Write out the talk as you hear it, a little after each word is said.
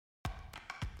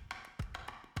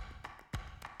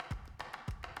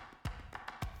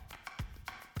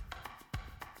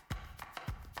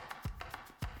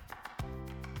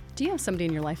Do you have somebody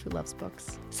in your life who loves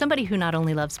books? Somebody who not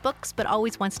only loves books, but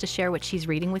always wants to share what she's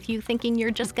reading with you, thinking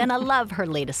you're just gonna love her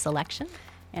latest selection?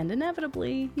 And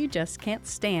inevitably, you just can't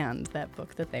stand that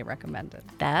book that they recommended.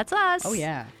 That's us. Oh,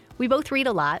 yeah. We both read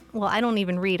a lot. Well, I don't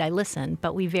even read, I listen,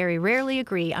 but we very rarely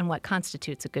agree on what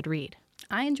constitutes a good read.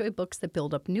 I enjoy books that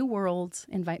build up new worlds,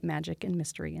 invite magic and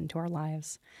mystery into our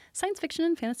lives. Science fiction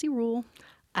and fantasy rule.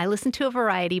 I listen to a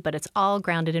variety, but it's all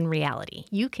grounded in reality.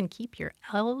 You can keep your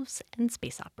elves and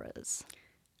space operas.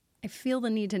 I feel the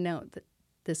need to note that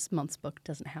this month's book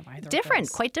doesn't have either Different, of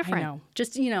those. quite different. I know.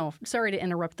 Just, sorry to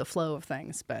interrupt the flow of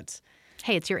things, but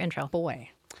Hey, it's your intro. boy.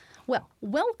 Well,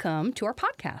 welcome to our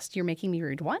podcast, You're Making Me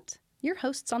Read What? Your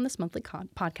hosts on this monthly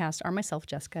podcast are myself,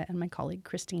 Jessica, and my colleague,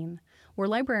 Christine. We're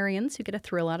librarians who get a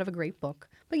thrill out of a great book,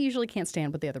 but usually can't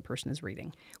stand what the other person is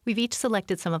reading. We've each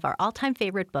selected some of our all-time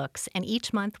favorite books, and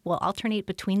each month we'll alternate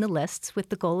between the lists with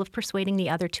the goal of persuading the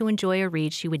other to enjoy a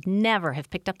read she would never have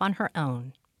picked up on her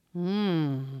own.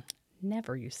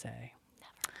 Never, you say.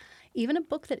 Never. Even a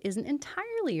book that isn't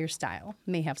entirely your style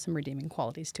may have some redeeming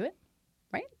qualities to it,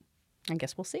 right? I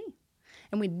guess we'll see.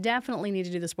 And we definitely need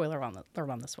to do the spoiler alert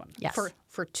on this one. Yes.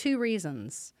 For two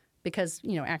reasons. Because,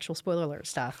 actual spoiler alert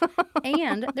stuff.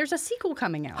 And there's a sequel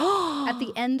coming out at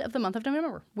the end of the month of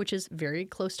November, which is very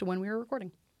close to when we were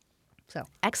recording. So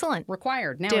Excellent.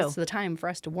 required. Now Do. is the time for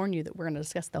us to warn you that we're going to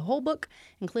discuss the whole book,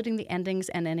 including the endings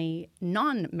and any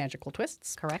non-magical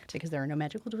twists. Correct. Because there are no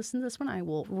magical twists in this one. I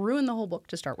will ruin the whole book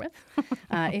to start with.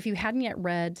 If you hadn't yet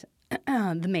read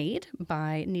The Maid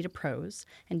by Nina Prose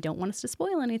and don't want us to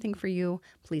spoil anything for you,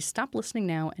 please stop listening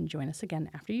now and join us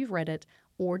again after you've read it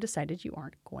or decided you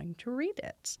aren't going to read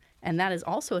it. And that is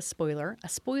also a spoiler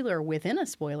within a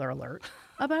spoiler alert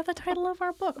about the title of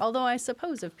our book. Although I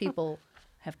suppose if people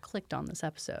have clicked on this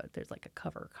episode, there's like a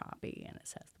cover copy and it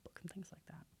says the book and things like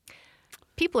that.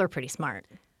 People are pretty smart.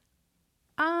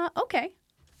 Okay.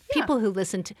 People who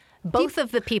listen to both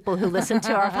of the people who listen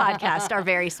to our podcast are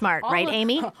very smart, right,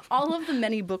 Amy? All of the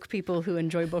many book people who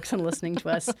enjoy books and listening to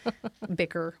us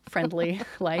bicker, friendly,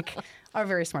 are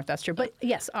very smart. That's true. But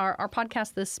yes, our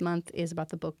podcast this month is about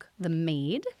the book The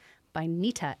Maid by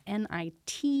Nita,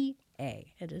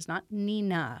 N-I-T-A. It is not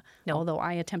Nina, although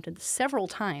I attempted several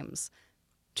times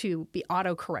to be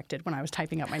auto-corrected when I was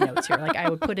typing up my notes here. I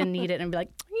would put in Nita and be like,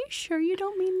 are you sure you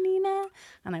don't mean Nina?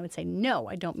 And I would say, no,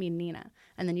 I don't mean Nina.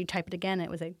 And then you type it again and it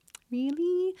would say,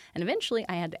 really? And eventually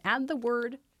I had to add the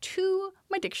word to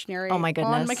my dictionary my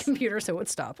goodness. on my computer so it would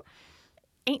stop.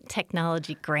 Ain't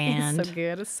technology grand? It's so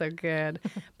good. It's so good.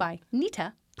 By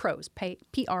Nina Prose,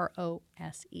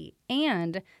 P-R-O-S-E.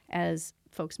 And as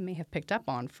folks may have picked up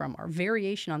on from our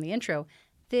variation on the intro,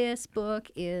 this book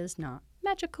is not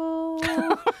magical.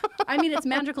 I mean, it's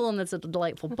magical and it's a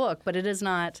delightful book, but it is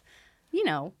not,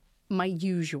 my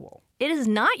usual. It is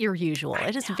not your usual.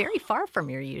 It is very far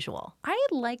from your usual. I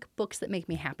like books that make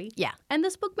me happy. Yeah. And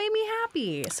this book made me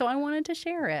happy, so I wanted to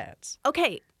share it.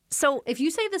 Okay, so If you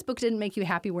say this book didn't make you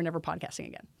happy, we're never podcasting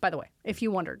again, by the way, if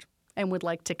you wondered and would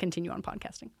like to continue on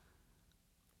podcasting.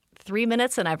 3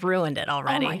 minutes and I've ruined it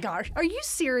already. Oh, my gosh. Are you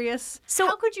serious? So-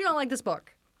 how could you not like this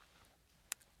book?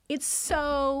 It's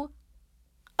so...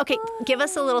 Okay, give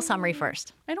us a little summary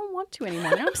first. I don't want to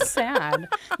anymore. Now I'm sad.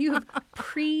 You have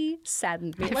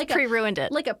pre-saddened me. I've pre-ruined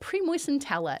it. Like a pre-moistened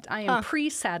towelette. I am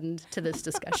pre-saddened to this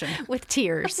discussion. With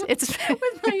tears. It's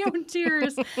With my own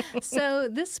tears. So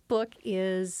this book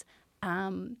is,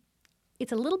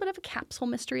 it's a little bit of a capsule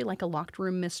mystery, like a locked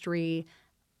room mystery,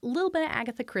 a little bit of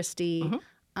Agatha Christie,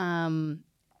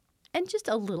 and just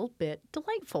a little bit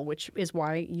delightful, which is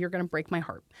why you're going to break my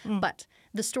heart. But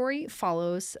the story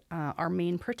follows our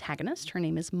main protagonist. Her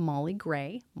name is Molly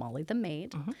Gray, Molly the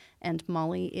Maid. And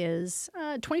Molly is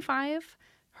 25.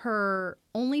 Her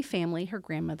only family, her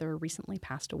grandmother, recently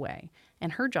passed away.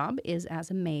 And her job is as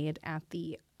a maid at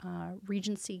the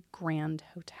Regency Grand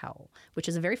Hotel, which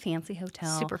is a very fancy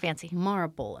hotel. Super fancy.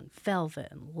 Marble and velvet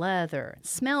and leather. And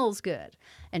smells good.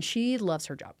 And she loves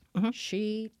her job.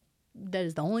 That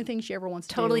is the only thing she ever wants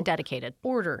to do. totally dedicated.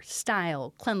 Order,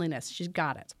 style, cleanliness. She's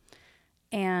got it.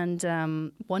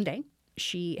 And one day,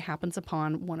 she happens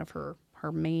upon one of her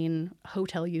main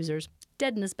hotel users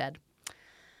dead in his bed.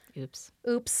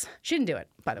 Oops. She didn't do it,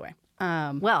 by the way.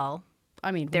 Well,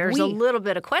 I mean, there's a little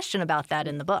bit of question about that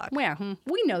in the book. Yeah,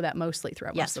 we know that mostly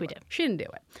throughout most Yes, of the we book. do. She didn't do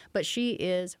it, but she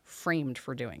is framed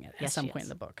for doing it at Yes, some she point is. in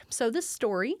the book. So this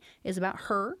story is about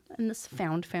her and this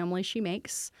found family she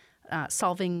makes,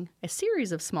 solving a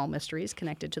series of small mysteries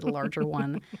connected to the larger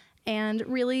one, and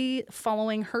really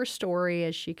following her story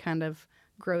as she kind of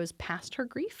grows past her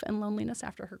grief and loneliness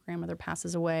after her grandmother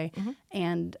passes away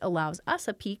and allows us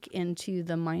a peek into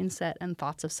the mindset and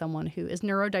thoughts of someone who is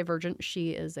neurodivergent.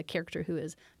 She is a character who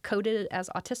is coded as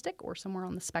autistic or somewhere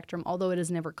on the spectrum, although it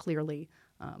is never clearly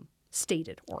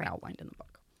stated or outlined in the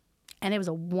book. And it was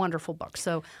a wonderful book.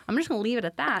 So I'm just going to leave it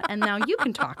at that. And now you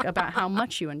can talk about how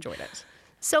much you enjoyed it.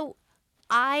 So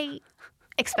I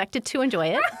expected to enjoy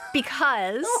it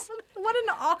because... What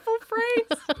an awful phrase.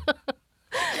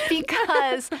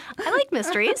 Because I like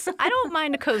mysteries. I don't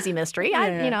mind a cozy mystery.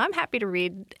 I'm happy to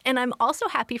read. And I'm also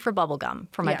happy for bubblegum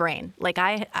for my brain. Like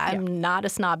I'm not a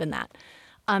snob in that.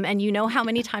 And you know how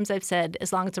many times I've said,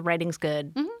 as long as the writing's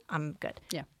good, I'm good.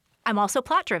 Yeah. I'm also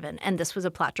plot-driven, and this was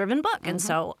a plot-driven book. And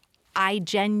so I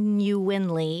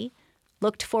genuinely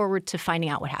looked forward to finding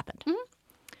out what happened.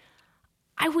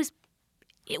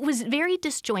 It was very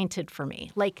disjointed for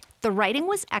me. Like, the writing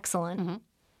was excellent,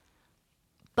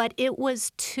 but it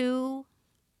was too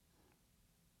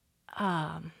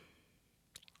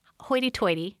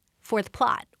hoity-toity for the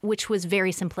plot, which was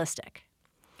very simplistic.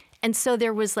 And so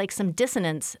there was like some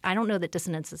dissonance. I don't know that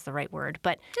dissonance is the right word,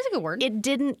 but it's a good word. It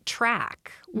didn't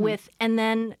track with, and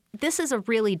then this is a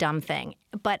really dumb thing,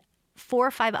 but 4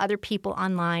 or 5 other people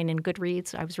online in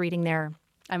Goodreads, I was reading their...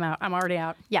 I'm out. I'm already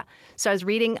out. Yeah. So I was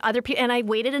reading other people, and I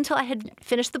waited until I had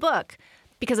finished the book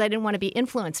because I didn't want to be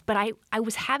influenced. But I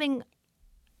was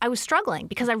struggling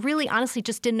because I really honestly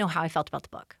just didn't know how I felt about the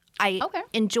book. I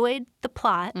enjoyed the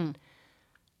plot,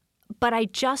 but I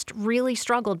just really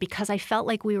struggled because I felt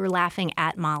like we were laughing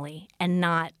at Molly and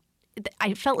not,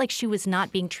 I felt like she was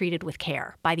not being treated with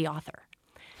care by the author.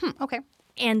 Okay.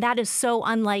 And that is so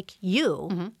unlike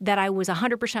you that I was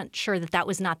 100% sure that that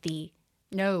was not the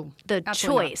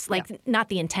choice, not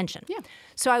the intention. Yeah.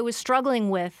 So I was struggling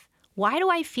with, why do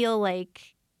I feel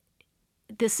like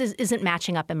this isn't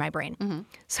matching up in my brain?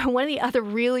 So one of the other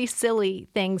really silly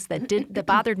things that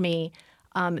bothered me,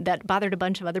 that bothered a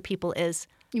bunch of other people is...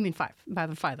 You mean 5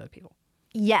 other people?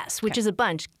 Yes, which is a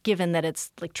bunch, given that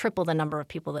it's like triple the number of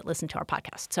people that listen to our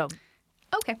podcast. So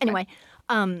anyway,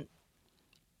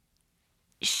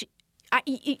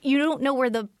 you don't know where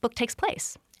the book takes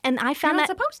place. And I found You're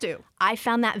not supposed to. I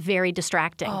found that very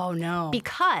distracting. Oh, no.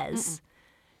 Because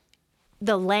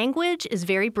the language is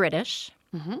very British,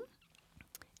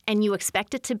 and you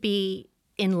expect it to be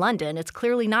in London. It's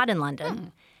clearly not in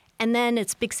London. And then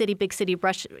it's big city,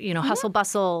 rush, hustle,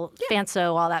 bustle,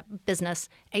 fanso, all that business.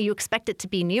 And you expect it to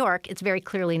be New York. It's very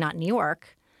clearly not New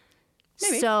York.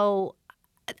 Maybe. So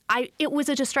it was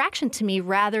a distraction to me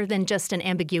rather than just an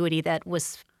ambiguity that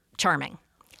was charming.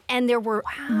 And there were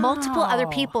multiple other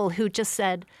people who just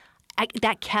said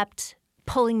that kept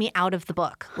pulling me out of the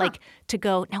book, like to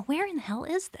go, now where in the hell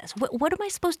is this? What am I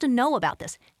supposed to know about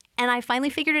this? And I finally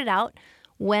figured it out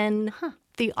when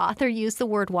the author used the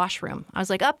word washroom. I was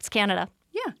like, it's Canada.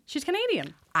 Yeah, she's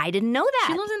Canadian. I didn't know that.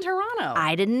 She lives in Toronto.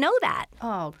 I didn't know that.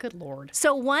 Oh, good Lord.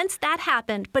 So once that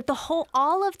happened, but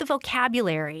all of the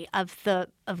vocabulary of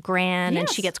Gran, and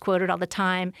she gets quoted all the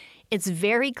time, it's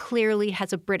very clearly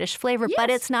has a British flavor, but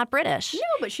it's not British. No,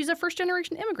 but she's a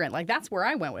first-generation immigrant. Like, that's where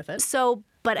I went with it. So,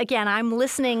 but again, I'm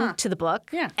listening to the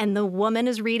book, and the woman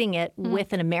is reading it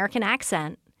with an American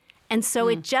accent. And so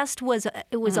it just was,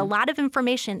 a lot of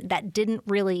information that didn't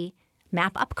really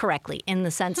map up correctly in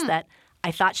the sense that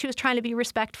I thought she was trying to be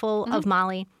respectful of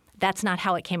Molly. That's not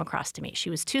how it came across to me. She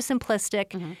was too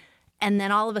simplistic. And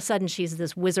then all of a sudden she's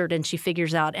this wizard and she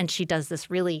figures out, and she does this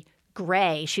really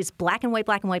gray. She's black and white,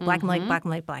 black and white, black and white, black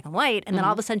and white, black and white. And then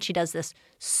all of a sudden she does this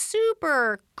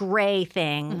super gray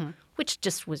thing, which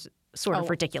just was sort of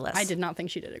ridiculous. I did not think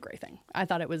she did a gray thing. I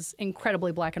thought it was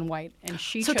incredibly black and white. And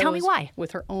she chose tell me why.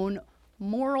 With her own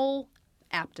moral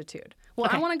aptitude. Well,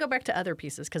 I want to go back to other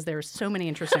pieces because there's so many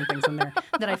interesting things in there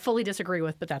that I fully disagree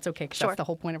with, but that's okay because that's the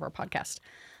whole point of our podcast.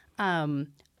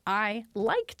 I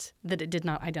liked that it did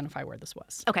not identify where this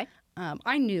was. Okay.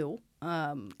 I knew.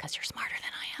 Because you're smarter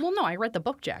than I am. Well, no, I read the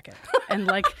book jacket. And,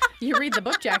 you read the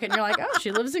book jacket and you're like, oh,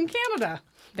 she lives in Canada.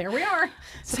 There we are.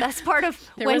 So that's part of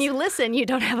when you listen, you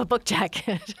don't have a book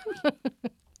jacket.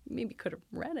 Maybe could have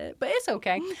read it, but it's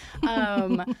okay.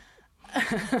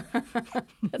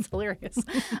 That's hilarious.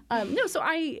 No, so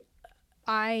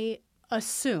I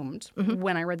assumed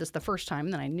when I read this the first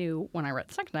time, then I knew when I read it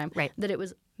the second time, that it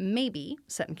was maybe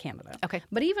set in Canada. Okay.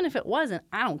 But even if it wasn't,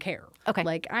 I don't care. Okay.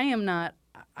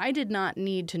 I did not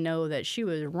need to know that she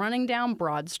was running down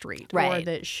Broad Street or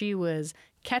that she was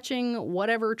catching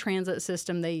whatever transit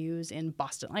system they use in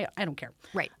Boston. I don't care.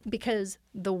 Right. Because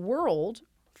the world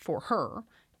for her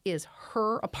is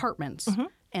her apartments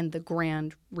and the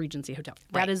Grand Regency Hotel.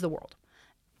 That is the world.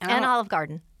 And Olive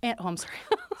Garden. I'm sorry.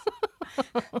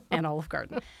 and Olive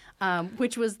Garden,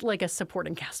 which was like a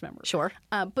supporting cast member. Sure.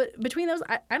 But between those,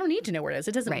 I don't need to know where it is.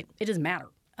 It doesn't. Right. It doesn't matter.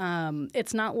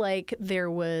 It's not like there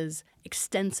was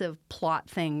extensive plot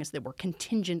things that were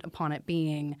contingent upon it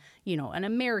being, an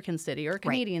American city or a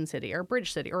Canadian city or a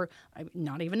British city or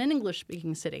not even an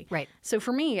English-speaking city. Right. So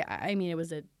for me, I mean,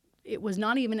 it was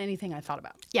not even anything I thought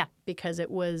about. Yeah. Because it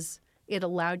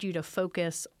allowed you to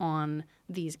focus on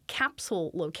these capsule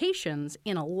locations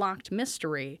in a locked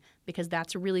mystery because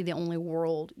that's really the only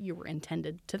world you were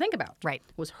intended to think about. Right.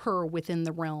 Was her within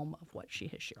the realm of what she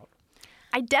has shared.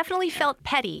 I definitely felt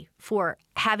petty for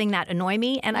having that annoy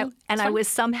me, and I was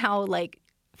somehow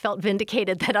felt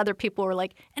vindicated that other people were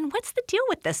like, and what's the deal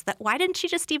with this? Why didn't she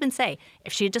just even say?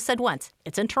 If she had just said once,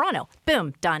 it's in Toronto,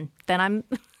 boom, done. Then I'm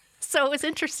so it was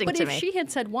interesting to me. But if she had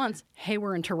said once, hey,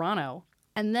 we're in Toronto,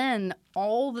 and then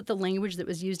all that the language that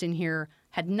was used in here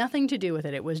had nothing to do with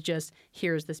it. It was just,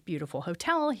 here's this beautiful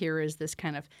hotel. Here is this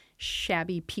kind of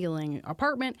shabby, peeling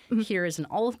apartment. Mm-hmm. Here is an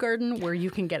Olive Garden where you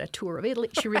can get a tour of Italy.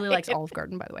 She really likes Olive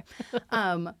Garden, by the way.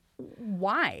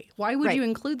 Why? Why would you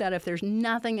include that if there's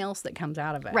nothing else that comes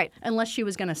out of it? Right. Unless she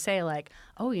was going to say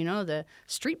the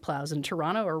street plows in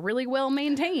Toronto are really well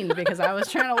maintained because I was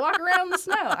trying to walk around in the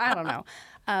snow. I don't know.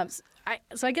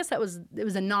 So I guess it was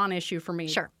a non-issue for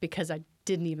me because I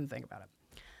didn't even think about it.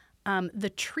 The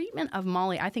treatment of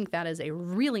Molly, I think that is a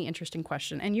really interesting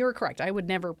question. And you're correct. I would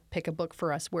never pick a book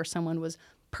for us where someone was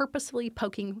purposefully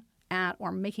poking at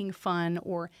or making fun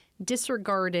or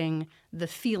disregarding the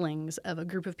feelings of a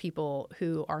group of people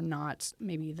who are not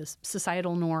maybe the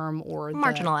societal norm or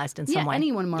marginalized in some way.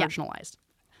 Anyone marginalized.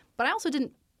 But I also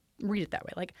didn't read it that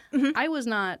way. I was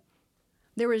not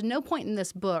 – there was no point in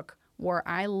this book where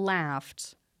I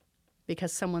laughed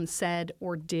because someone said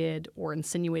or did or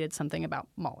insinuated something about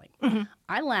Molly. Mm-hmm.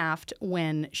 I laughed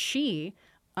when she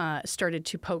started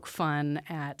to poke fun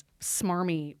at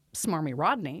smarmy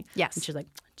Rodney. Yes. And she's like,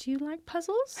 do you like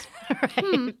puzzles?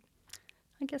 Right.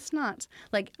 I guess not.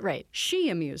 Right. She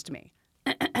amused me.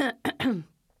 And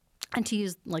to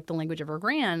use the language of her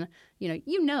gran,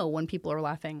 you know when people are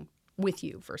laughing with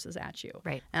you versus at you.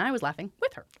 Right. And I was laughing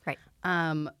with her. Right.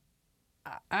 I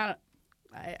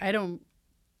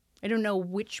don't know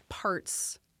which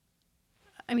parts.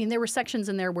 I mean, there were sections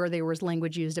in there where there was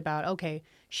language used about, okay,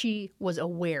 she was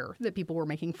aware that people were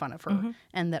making fun of her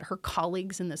and that her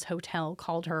colleagues in this hotel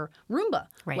called her Roomba,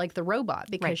 like the robot,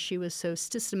 because she was so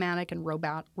systematic and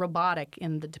robotic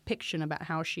in the depiction about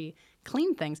how she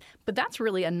cleaned things. But that's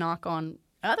really a knock on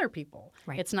other people.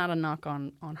 Right. It's not a knock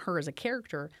on her as a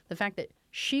character. The fact that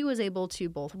she was able to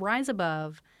both rise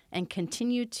above and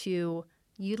continue to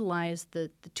utilize the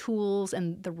tools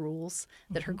and the rules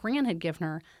that her gran had given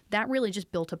her, that really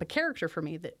just built up a character for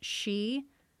me that she's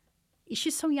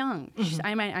so young.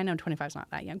 I know 25 is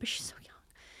not that young, but she's so young.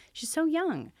 She's so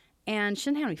young. And she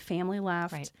didn't have any family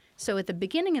left. Right. So at the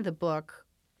beginning of the book,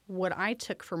 what I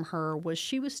took from her was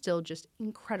she was still just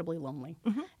incredibly lonely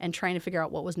and trying to figure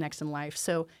out what was next in life.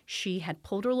 So she had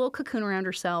pulled her little cocoon around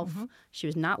herself. She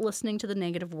was not listening to the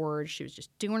negative words. She was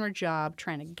just doing her job,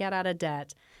 trying to get out of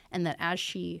debt. And that as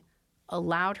she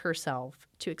allowed herself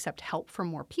to accept help from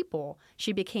more people,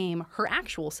 she became her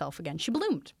actual self again. She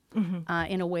bloomed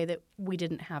in a way that we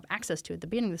didn't have access to at the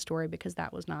beginning of the story because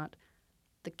that was not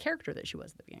the character that she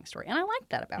was at the beginning of the story. And I liked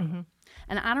that about her.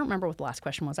 And I don't remember what the last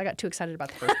question was. I got too excited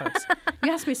about the first folks.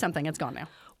 You asked me something. It's gone now.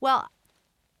 Well,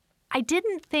 I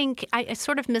didn't think – I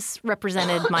sort of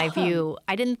misrepresented my view.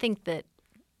 I didn't think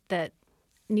that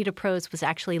Nina Prose was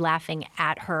actually laughing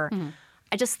at her.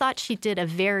 I just thought she did a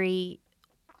very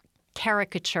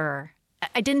caricature.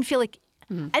 I didn't feel like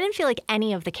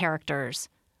any of the characters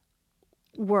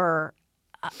were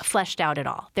fleshed out at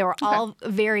all. They were all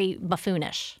very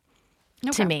buffoonish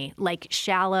to me,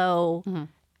 shallow,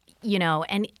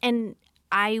 and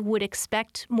I would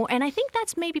expect more. And I think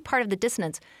that's maybe part of the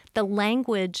dissonance. The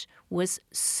language was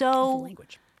so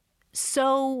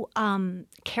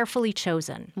carefully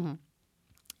chosen,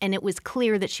 and it was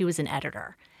clear that she was an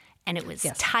editor. And it was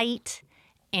tight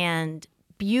and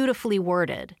beautifully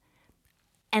worded.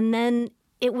 And then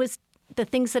it was the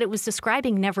things that it was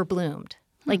describing never bloomed.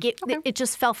 It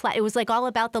just fell flat. It was all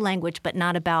about the language, but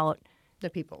not about the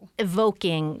people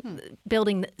evoking,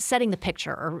 building, setting the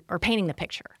picture or painting the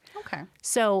picture. Okay.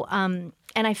 So, and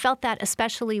I felt that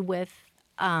especially with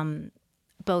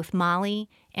both Molly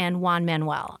and Juan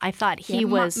Manuel. I thought he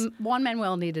was Juan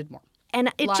Manuel needed more,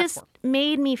 and it just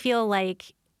made me feel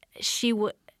like she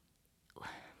would.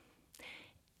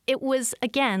 It was,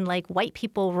 again, like white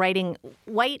people writing,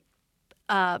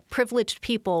 privileged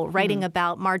people writing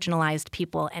about marginalized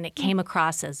people, and it came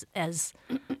across as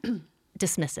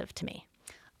dismissive to me.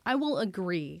 I will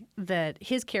agree that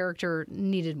his character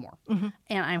needed more.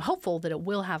 And I'm hopeful that it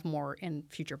will have more in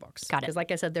future books. Got it. Because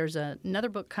like I said, there's another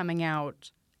book coming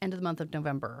out end of the month of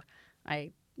November.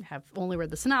 I have only read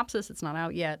the synopsis. It's not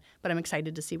out yet. But I'm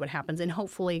excited to see what happens and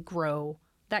hopefully grow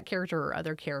that character or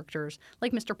other characters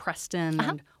like Mr. Preston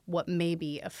and what may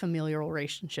be a familial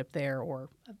relationship there or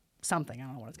something. I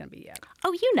don't know what it's going to be yet.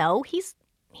 Oh, you know, he's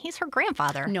her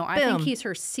grandfather. No, I think he's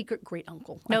her secret great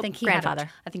uncle. Nope, I think grandfather.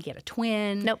 I think he had a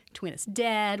twin. Nope. Twin is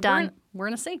dead. Done. We're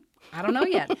gonna see. I don't know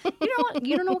yet. You know what?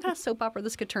 You don't know what kind of soap opera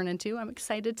this could turn into. I'm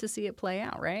excited to see it play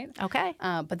out. Right? Okay.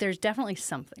 But there's definitely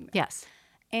something there. Yes.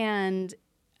 And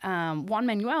Juan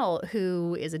Manuel,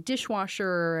 who is a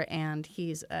dishwasher, and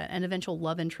he's an eventual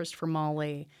love interest for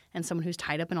Molly, and someone who's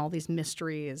tied up in all these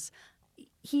mysteries.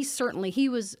 He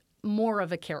was more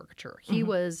of a caricature. He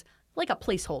was like a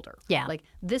placeholder. Yeah. Like,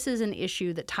 this is an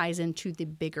issue that ties into the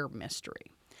bigger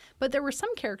mystery. But there were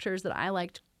some characters that I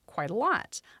liked quite a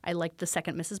lot. I liked the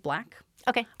second Mrs. Black.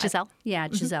 Okay. Giselle.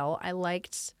 Giselle. I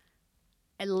liked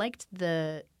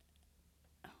the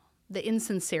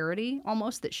insincerity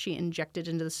almost that she injected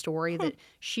into the story, that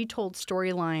she told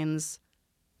storylines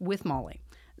with Molly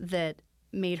that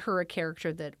made her a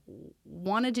character that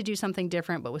wanted to do something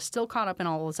different but was still caught up in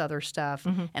all this other stuff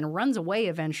and runs away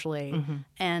eventually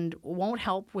and won't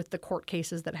help with the court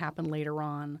cases that happen later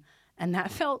on. And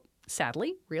that felt,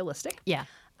 sadly, realistic. Yeah.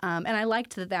 And I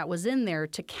liked that was in there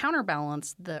to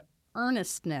counterbalance the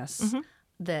earnestness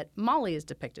that Molly is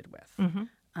depicted with. And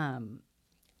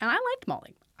I liked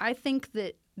Molly. I think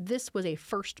that this was a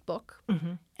first book,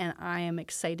 and I am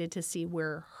excited to see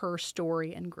where her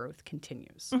story and growth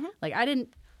continues. Like, I don't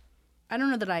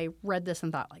know that I read this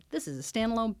and thought, like, this is a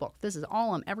standalone book. This is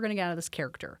all I'm ever going to get out of this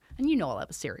character. And you know I'll have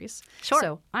a series. Sure.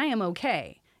 So I am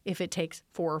okay if it takes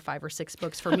 4 or 5 or 6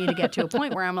 books for me to get to a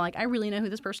point where I'm like, I really know who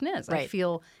this person is. Right. I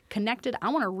feel connected. I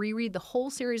want to reread the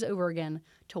whole series over again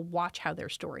to watch how their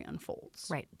story unfolds.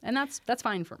 Right. And that's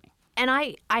fine for me. And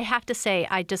I have to say,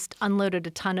 I just unloaded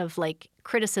a ton of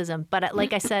criticism. But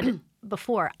like I said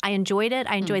before, I enjoyed it.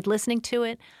 I enjoyed listening to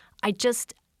it.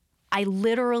 I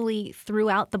literally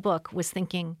throughout the book was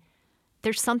thinking,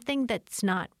 there's something that's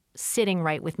not sitting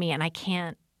right with me, and I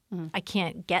can't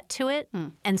get to it.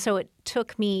 And so it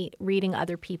took me reading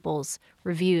other people's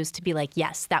reviews to be like,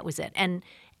 yes, that was it. And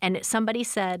somebody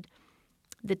said,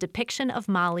 the depiction of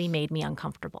Molly made me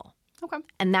uncomfortable. Okay.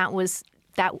 And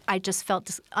that I just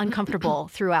felt uncomfortable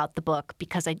throughout the book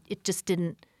because it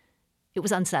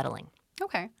was unsettling.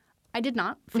 Okay. I did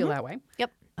not feel that way.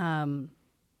 Yep. I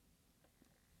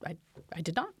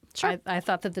did not. Sure. I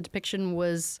thought that the depiction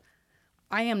was,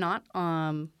 I am not,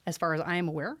 as far as I am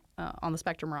aware, on the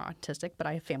spectrum or autistic, but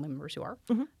I have family members who are.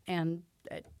 And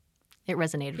it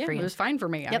resonated for you. It was fine for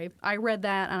me. Yep. I read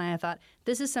that and I thought,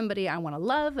 this is somebody I want to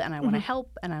love and I want to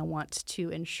help and I want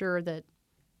to ensure that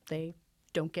they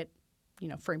don't get,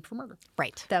 framed for murder.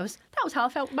 Right. That was how I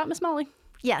felt about Miss Molly.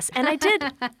 Yes, and I did,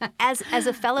 as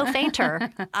a fellow fainter,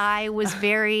 I was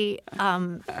very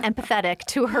empathetic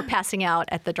to her passing out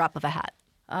at the drop of a hat.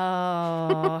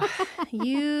 Oh,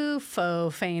 you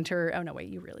faux fainter. Oh, no, wait,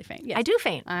 you really faint. Yes. I do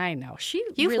faint. I know.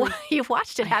 You've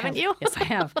watched it, haven't you? Yes, I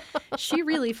have. She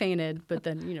really fainted, but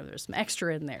then, there's some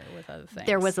extra in there with other things.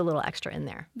 There was a little extra in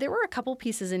there. There were a couple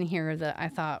pieces in here that I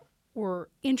thought were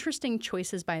interesting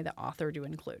choices by the author to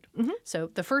include. So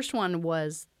the first one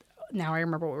was, now I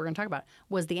remember what we were going to talk about,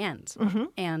 was the end.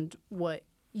 And what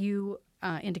you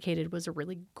indicated was a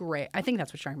really gray, I think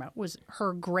that's what you're talking about, was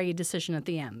her gray decision at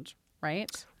the end,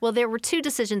 right? Well, there were 2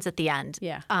 decisions at the end.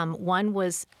 Yeah. One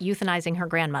was euthanizing her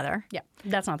grandmother. Yeah,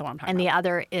 that's not the one I'm talking and about. the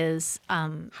other is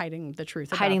hiding the truth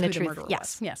about hiding who the truth, murderer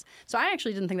yes. was. Yes. So I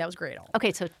actually didn't think that was great at all.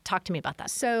 Okay, so talk to me about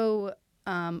that. So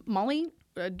Molly,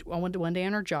 one day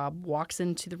on her job, walks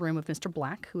into the room of Mr.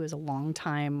 Black, who is a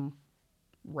longtime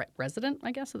resident,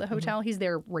 I guess, of the hotel. He's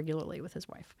there regularly with his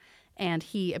wife, and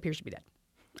he appears to be dead.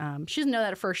 She doesn't know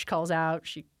that at first. She calls out.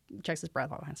 She checks his breath,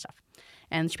 all that kind of stuff,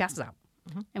 and she passes out.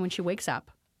 And when she wakes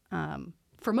up,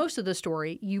 for most of the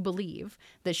story, you believe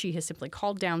that she has simply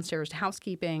called downstairs to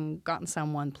housekeeping, gotten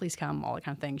someone, please come, all that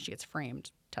kind of thing. She gets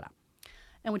framed. Ta-da.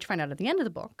 And what you find out at the end of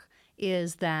the book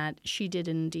is that she did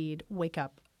indeed wake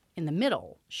up in the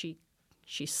middle. She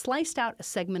sliced out a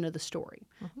segment of the story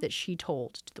that she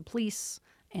told to the police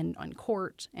and on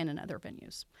court and in other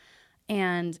venues.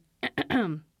 And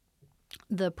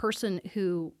the person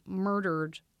who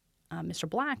murdered Mr.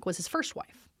 Black was his first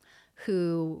wife,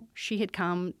 who she had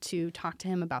come to talk to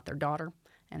him about their daughter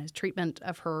and his treatment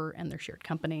of her and their shared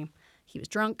company. He was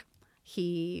drunk.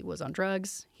 He was on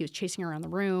drugs. He was chasing her around the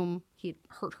room. He'd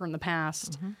hurt her in the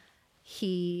past.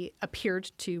 He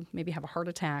appeared to maybe have a heart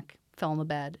attack, fell on the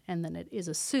bed, and then it is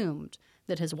assumed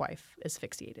that his wife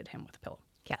asphyxiated him with a pillow.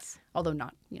 Yes. Although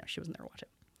not, she wasn't there to watch it.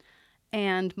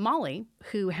 And Molly,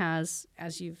 who has,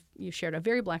 as you've shared, a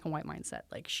very black and white mindset.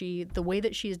 Like the way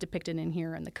that she is depicted in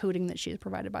here and the coding that she is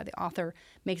provided by the author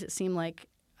makes it seem like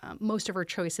most of her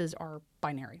choices are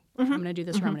binary. I'm going to do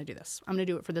this or I'm going to do this. I'm going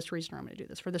to do it for this reason or I'm going to do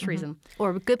this for this reason.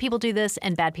 Or good people do this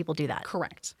and bad people do that.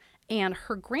 Correct. And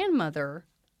her grandmother,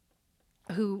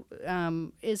 who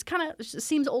is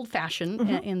seems old-fashioned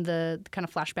in the kind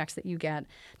of flashbacks that you get,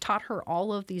 taught her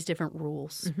all of these different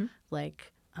rules,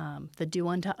 like the do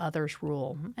unto others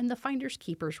rule and the finders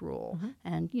keepers rule.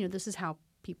 And, this is how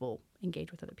people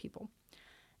engage with other people.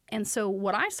 And so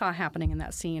what I saw happening in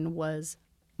that scene was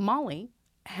Molly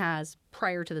has,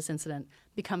 prior to this incident,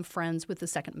 become friends with the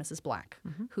second Mrs. Black,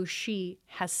 who she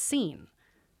has seen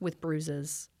with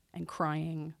bruises and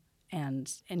crying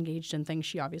and engaged in things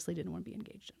she obviously didn't want to be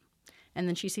engaged in. And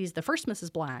then she sees the first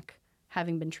Mrs. Black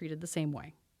having been treated the same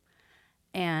way.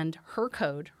 And her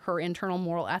code, her internal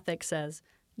moral ethic says,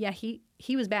 yeah, he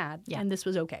was bad, and this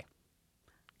was okay.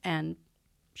 And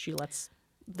she lets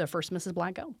the first Mrs.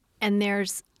 Black go. And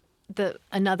there's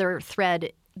another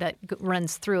thread that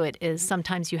runs through it is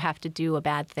sometimes you have to do a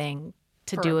bad thing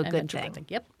to do a good thing.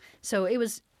 Yep. So it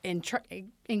was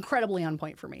incredibly on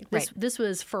point for me. This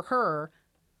was for her.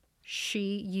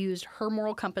 She used her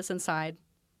moral compass inside,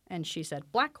 and she said,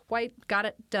 black, white, got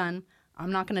it, done.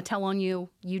 I'm not going to tell on you.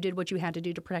 You did what you had to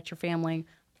do to protect your family.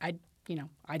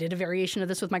 I did a variation of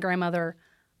this with my grandmother.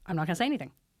 I'm not going to say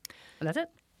anything. And that's it.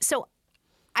 So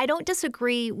I don't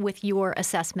disagree with your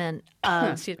assessment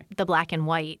of the black and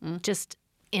white, just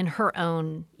in her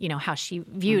own, how she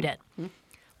viewed it.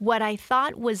 What I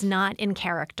thought was not in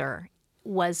character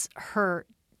was her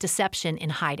deception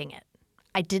in hiding it.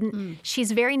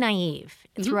 She's very naive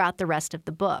throughout the rest of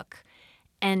the book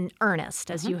and earnest,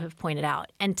 as you have pointed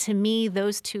out. And to me,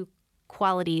 those two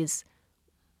qualities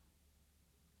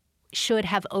should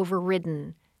have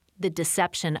overridden the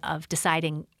deception of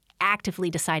actively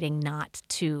deciding not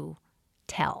to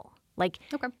tell.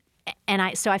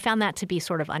 So I found that to be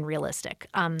sort of unrealistic.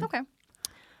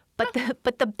 But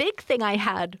the big thing I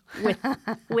had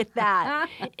with that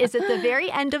is at the very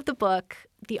end of the book,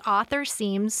 the author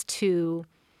seems to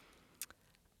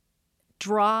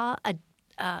draw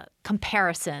a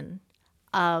comparison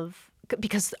of,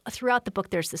 because throughout the book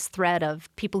there's this thread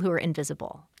of people who are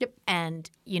invisible. Yep. And,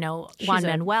 Juan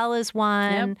Manuel is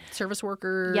one. Yep. Service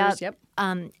workers. Yep.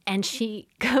 And she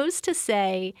goes to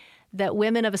say that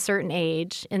women of a certain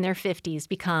age in their 50s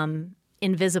become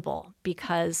invisible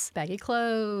because baggy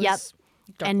clothes. Yep.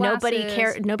 And glasses.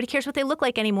 nobody cares what they look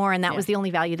like anymore, and that was the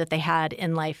only value that they had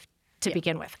in life to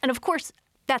begin with. And of course,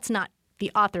 that's not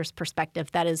the author's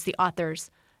perspective. That is the author's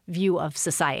view of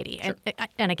society. Sure.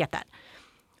 And I get that.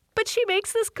 But she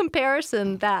makes this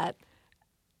comparison that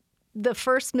the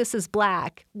first Mrs.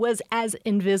 Black was as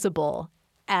invisible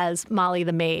as Molly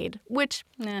the maid, which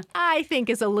I think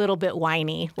is a little bit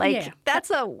whiny.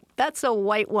 That's a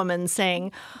white woman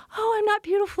saying, "Oh, I'm not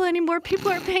beautiful anymore.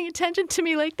 People aren't paying attention to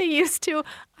me like they used to.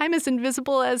 I'm as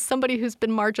invisible as somebody who's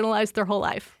been marginalized their whole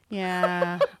life."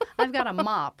 Yeah, I've got a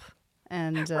mop,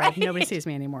 and nobody sees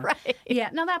me anymore. Right. Yeah,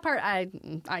 now that part I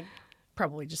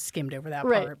probably just skimmed over that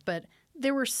part, but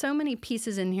there were so many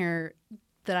pieces in here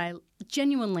that I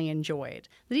genuinely enjoyed.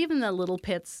 That even the little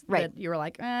pits that you were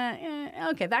like,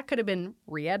 okay, that could have been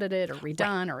re-edited or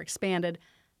redone or expanded.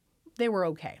 They were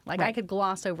okay. I could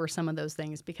gloss over some of those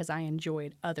things because I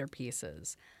enjoyed other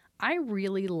pieces. I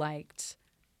really liked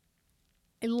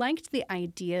the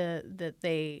idea that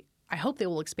I hope they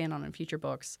will expand on in future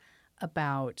books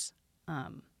about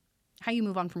how you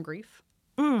move on from grief.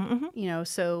 Mm-hmm.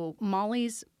 So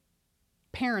Molly's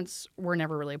parents were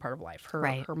never really a part of life.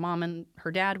 Her mom and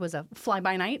her dad was a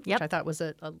fly-by-night, which I thought was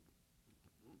a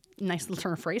nice little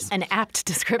turn of phrase. An apt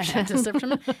description.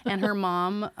 And her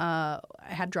mom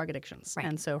had drug addictions. Right.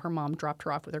 And so her mom dropped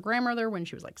her off with her grandmother when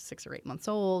she was 6 or 8 months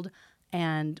old,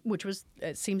 and which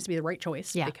it seems to be the right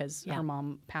choice because her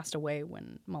mom passed away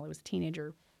when Molly was a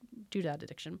teenager due to that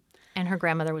addiction. And her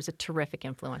grandmother was a terrific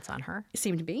influence on her. It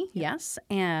seemed to be, yes.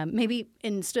 And maybe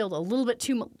instilled a little bit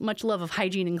too much love of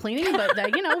hygiene and cleaning, but,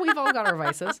 we've all got our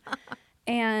vices.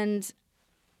 And,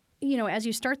 as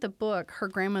you start the book, her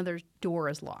grandmother's door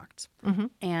is locked. Mm-hmm.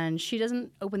 And she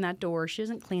doesn't open that door. She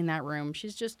doesn't clean that room.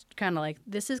 She's just kind of like,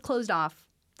 this is closed off.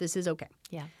 This is okay.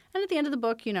 Yeah. And at the end of the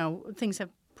book, things have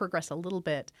progressed a little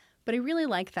bit. But I really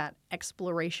like that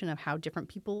exploration of how different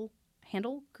people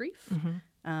handle grief. Mm-hmm.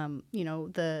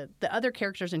 The other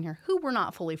characters in here who were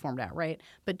not fully formed out, right?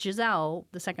 But Giselle,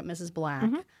 the second Mrs.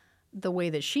 Black, the way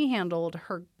that she handled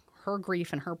her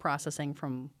grief and her processing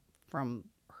from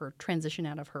her transition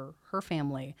out of her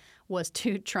family was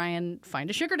to try and find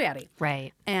a sugar daddy.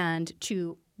 Right. And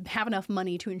to have enough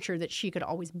money to ensure that she could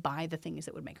always buy the things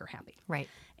that would make her happy. Right.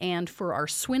 And for our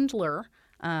swindler,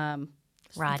 Rodney.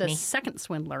 the second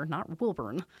swindler, not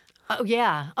Wilburn. Oh,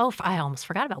 yeah. Oh, I almost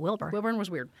forgot about Wilbur. Wilburn was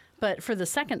weird. But for the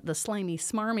second, the slimy,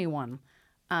 smarmy one,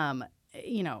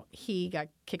 he got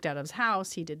kicked out of his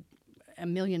house. He did a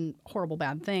million horrible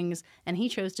bad things, and he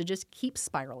chose to just keep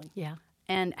spiraling. Yeah.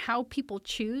 And how people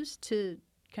choose to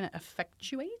kind of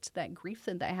effectuate that grief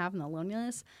that they have and the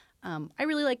loneliness, I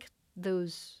really like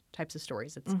those types of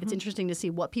stories. It's interesting to see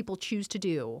what people choose to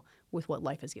do with what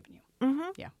life has given you.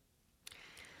 Mm-hmm. Yeah.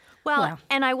 Well,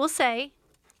 and I will say,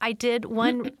 I did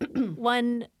one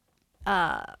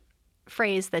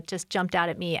phrase that just jumped out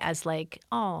at me as like,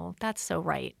 oh, that's so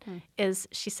right, is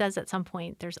she says at some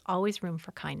point, there's always room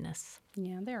for kindness.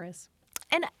 Yeah, there is.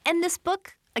 And this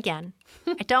book, again,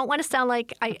 I don't want to sound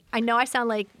like, I know I sound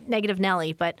like Negative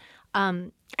Nelly, but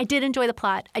I did enjoy the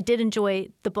plot. I did enjoy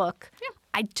the book. Yeah.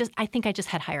 I think I just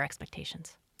had higher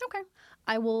expectations. Okay.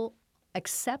 I will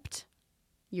accept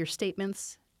your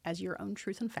statements as your own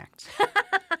truth and facts,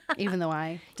 even though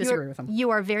I disagree with them. You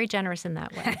are very generous in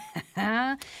that way.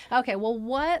 Okay. Well,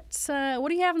 what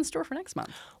do you have in store for next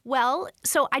month? Well,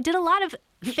 so I did a lot of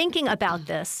thinking about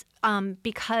this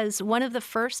because one of the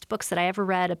first books that I ever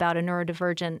read about a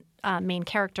neurodivergent main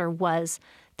character was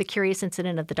The Curious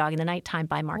Incident of the Dog in the Nighttime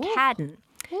by Mark Haddon.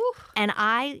 And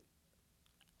I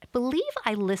believe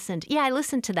I listened. Yeah, I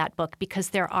listened to that book because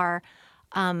there are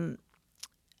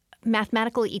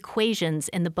mathematical equations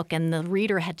in the book, and the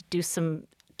reader had to do some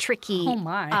tricky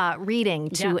reading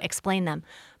to explain them.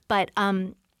 But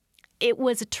it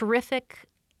was a terrific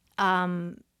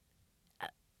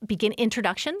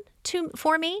introduction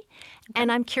for me,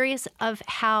 and I'm curious of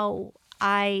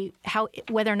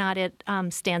whether or not it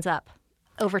stands up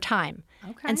over time.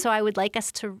 Okay. And so I would like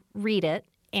us to read it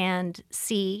and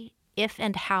see if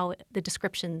and how the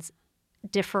descriptions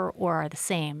differ or are the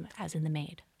same as in The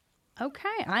Maid. Okay,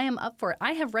 I am up for it.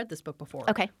 I have read this book before.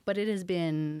 Okay. But it has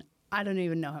been, I don't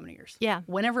even know how many years. Yeah.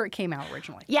 Whenever it came out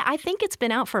originally. Yeah, I think it's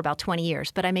been out for about 20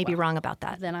 years, but I may be wrong about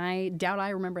that. Then I doubt I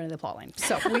remember any of the plotline.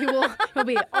 So we'll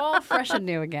be all fresh and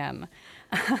new again.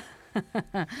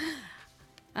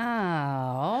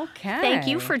 Oh, okay. Thank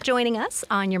you for joining us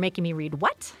on You're Making Me Read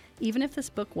What? Even if this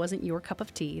book wasn't your cup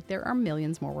of tea, there are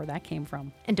millions more where that came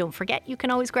from. And don't forget, you can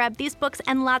always grab these books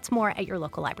and lots more at your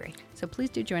local library. So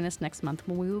please do join us next month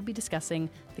when we will be discussing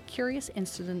The Curious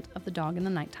Incident of the Dog in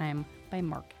the Nighttime by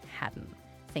Mark Haddon.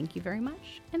 Thank you very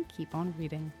much, and keep on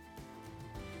reading.